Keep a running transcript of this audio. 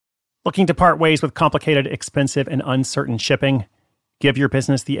Looking to part ways with complicated, expensive, and uncertain shipping? Give your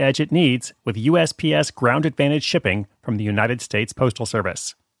business the edge it needs with USPS Ground Advantage shipping from the United States Postal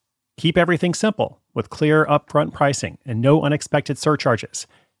Service. Keep everything simple with clear upfront pricing and no unexpected surcharges.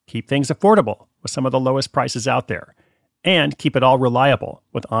 Keep things affordable with some of the lowest prices out there. And keep it all reliable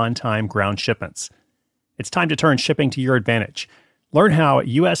with on-time ground shipments. It's time to turn shipping to your advantage. Learn how at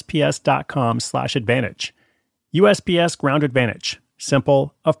USPS.com/advantage. USPS Ground Advantage.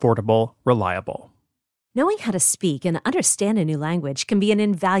 Simple, affordable, reliable. Knowing how to speak and understand a new language can be an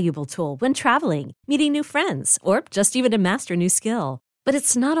invaluable tool when traveling, meeting new friends, or just even to master a new skill. But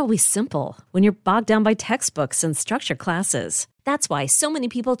it's not always simple when you're bogged down by textbooks and structured classes. That's why so many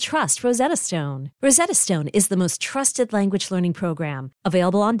people trust Rosetta Stone. Rosetta Stone is the most trusted language learning program,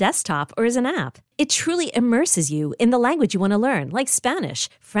 available on desktop or as an app. It truly immerses you in the language you want to learn, like Spanish,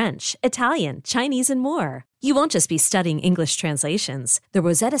 French, Italian, Chinese, and more. You won't just be studying English translations. The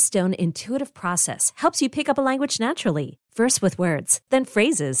Rosetta Stone intuitive process helps you pick up a language naturally, first with words, then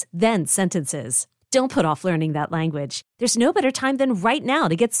phrases, then sentences. Don't put off learning that language. There's no better time than right now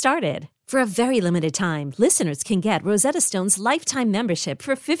to get started. For a very limited time, listeners can get Rosetta Stone's lifetime membership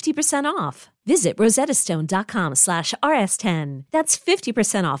for 50% off. Visit rosettastone.com/rs10. That's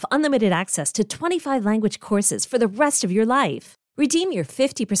 50% off unlimited access to 25 language courses for the rest of your life. Redeem your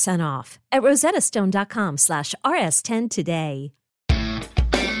 50% off at rosettastone.com/rs10 today.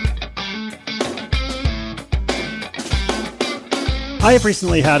 I have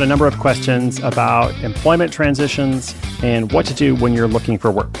recently had a number of questions about employment transitions and what to do when you're looking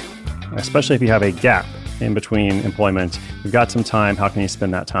for work, especially if you have a gap in between employment. You've got some time. How can you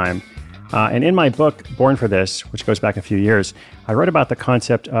spend that time? And in my book, Born for This, which goes back a few years, I wrote about the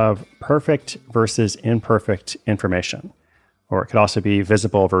concept of perfect versus imperfect information, or it could also be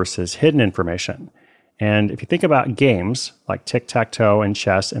visible versus hidden information. And if you think about games like tic-tac-toe and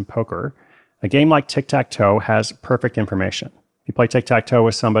chess and poker, a game like tic-tac-toe has perfect information. You play tic-tac-toe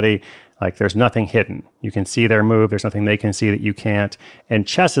with somebody, like there's nothing hidden. You can see their move. There's nothing they can see that you can't. And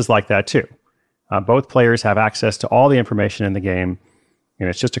chess is like that too. Both players have access to all the information in the game. And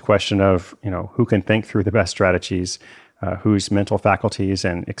it's just a question of, who can think through the best strategies, whose mental faculties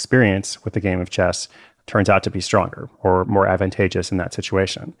and experience with the game of chess turns out to be stronger or more advantageous in that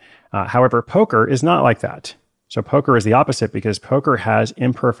situation. However, poker is not like that. So poker is the opposite because poker has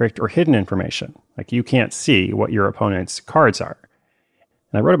imperfect or hidden information. Like you can't see what your opponent's cards are.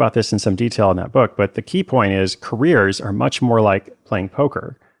 And I wrote about this in some detail in that book, but the key point is careers are much more like playing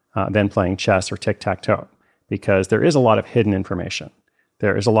poker than playing chess or tic-tac-toe because there is a lot of hidden information.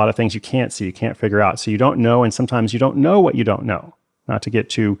 There is a lot of things you can't see, you can't figure out. So you don't know, and sometimes you don't know what you don't know. Not to get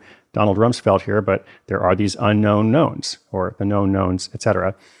too Donald Rumsfeld here, but there are these unknown knowns or the known knowns,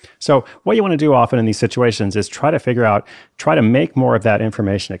 etc. So what you want to do often in these situations is try to make more of that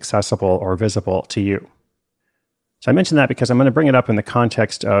information accessible or visible to you. So I mentioned that because I'm going to bring it up in the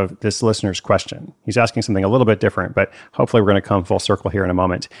context of this listener's question. He's asking something a little bit different, but hopefully we're going to come full circle here in a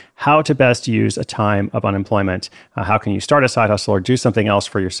moment. How to best use a time of unemployment. How can you start a side hustle or do something else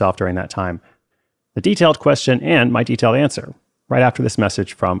for yourself during that time? The detailed question and my detailed answer right after this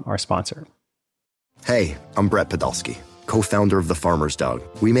message from our sponsor. Hey, I'm Brett Podolsky, co-founder of The Farmer's Dog.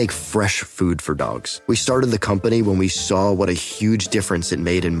 We make fresh food for dogs. We started the company when we saw what a huge difference it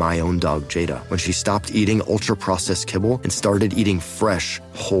made in my own dog, Jada, when she stopped eating ultra-processed kibble and started eating fresh,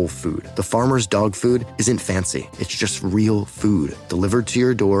 whole food. The Farmer's Dog food isn't fancy. It's just real food delivered to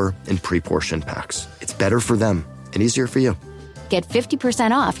your door in pre-portioned packs. It's better for them and easier for you. Get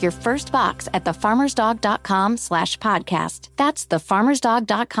 50% off your first box at thefarmersdog.com/podcast. That's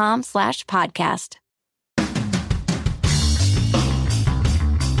thefarmersdog.com/podcast.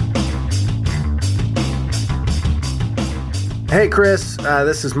 Hey, Chris,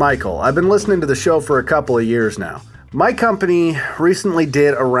 this is Michael. I've been listening to the show for a couple of years now. My company recently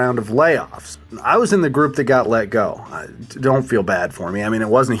did a round of layoffs. I was in the group that got let go. Don't feel bad for me. I mean, it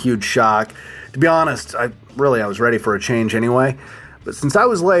wasn't a huge shock. To be honest, I was ready for a change anyway. But since I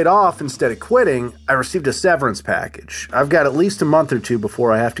was laid off instead of quitting, I received a severance package. I've got at least a month or two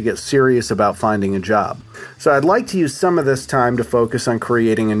before I have to get serious about finding a job. So I'd like to use some of this time to focus on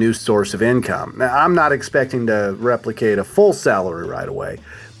creating a new source of income. Now, I'm not expecting to replicate a full salary right away,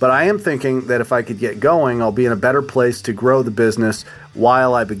 but I am thinking that if I could get going, I'll be in a better place to grow the business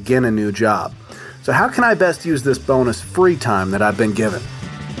while I begin a new job. So how can I best use this bonus free time that I've been given?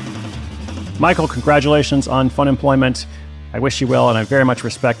 Michael, congratulations on fun employment. I wish you well, and I very much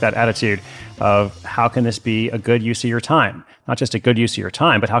respect that attitude of how can this be a good use of your time? Not just a good use of your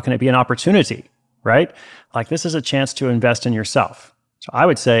time, but how can it be an opportunity, right? Like this is a chance to invest in yourself. So I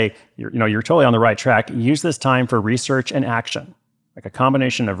would say, you're totally on the right track. Use this time for research and action. like a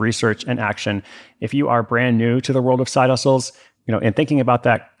combination of research and action. If you are brand new to the world of side hustles, and thinking about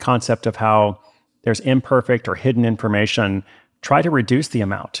that concept of how there's imperfect or hidden information, try to reduce the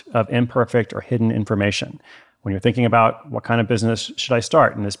amount of imperfect or hidden information. When you're thinking about what kind of business should I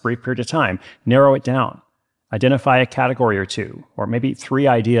start in this brief period of time, narrow it down. Identify a category or two, or maybe 3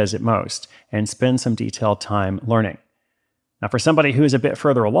 ideas at most, and spend some detailed time learning. Now, for somebody who is a bit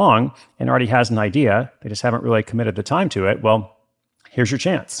further along and already has an idea, they just haven't really committed the time to it, well, here's your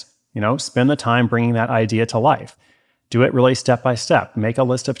chance. Spend the time bringing that idea to life. Do it really step by step. Make a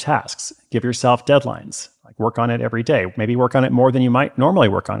list of tasks. Give yourself deadlines. Like work on it every day. Maybe work on it more than you might normally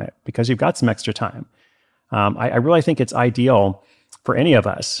work on it because you've got some extra time. I really think it's ideal for any of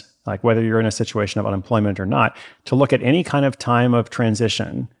us, like whether you're in a situation of unemployment or not, to look at any kind of time of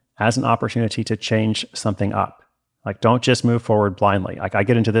transition as an opportunity to change something up. Like, don't just move forward blindly. Like, I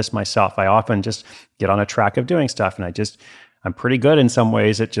get into this myself. I often just get on a track of doing stuff, and I'm pretty good in some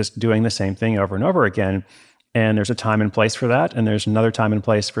ways at just doing the same thing over and over again. And there's a time and place for that. And there's another time and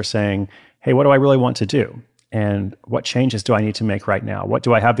place for saying, hey, what do I really want to do? And what changes do I need to make right now? What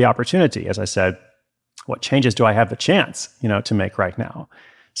do I have the opportunity? As I said, what changes do I have the chance, to make right now?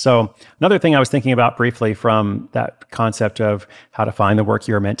 So another thing I was thinking about briefly from that concept of how to find the work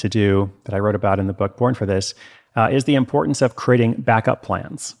you're meant to do that I wrote about in the book, Born for This, is the importance of creating backup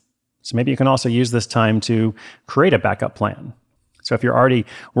plans. So maybe you can also use this time to create a backup plan. So if you're already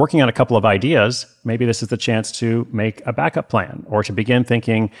working on a couple of ideas, maybe this is the chance to make a backup plan or to begin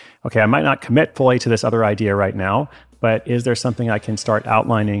thinking, okay, I might not commit fully to this other idea right now, but is there something I can start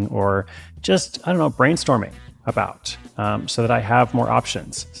outlining or just, brainstorming about so that I have more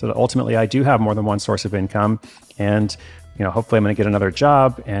options, so that ultimately I do have more than one source of income. And, hopefully I'm going to get another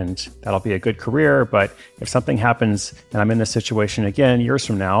job and that'll be a good career. But if something happens and I'm in this situation again years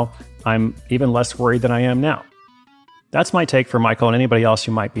from now, I'm even less worried than I am now. That's my take for Michael and anybody else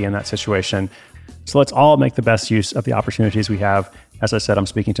who might be in that situation. So let's all make the best use of the opportunities we have. As I said, I'm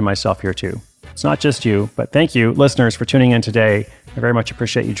speaking to myself here too. It's not just you, but thank you, listeners, for tuning in today. I very much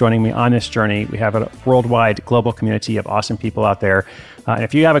appreciate you joining me on this journey. We have a worldwide global community of awesome people out there. And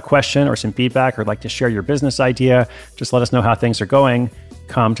if you have a question or some feedback or would like to share your business idea, just let us know how things are going.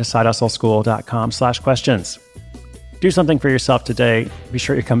 Come to sidehustleschool.com/questions. Do something for yourself today. Be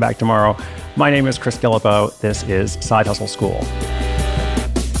sure you come back tomorrow. My name is Chris Guillebeau. This is Side Hustle School.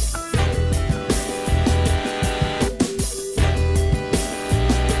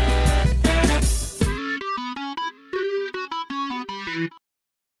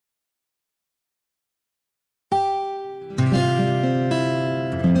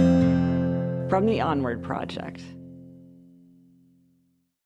 From the Onward Project.